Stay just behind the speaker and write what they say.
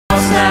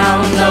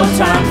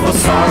time for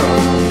sorrow.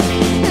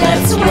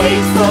 Let's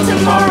wait for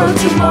tomorrow,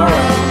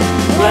 tomorrow.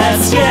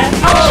 Let's get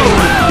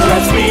old,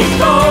 let's be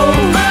old,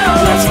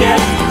 let's get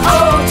old.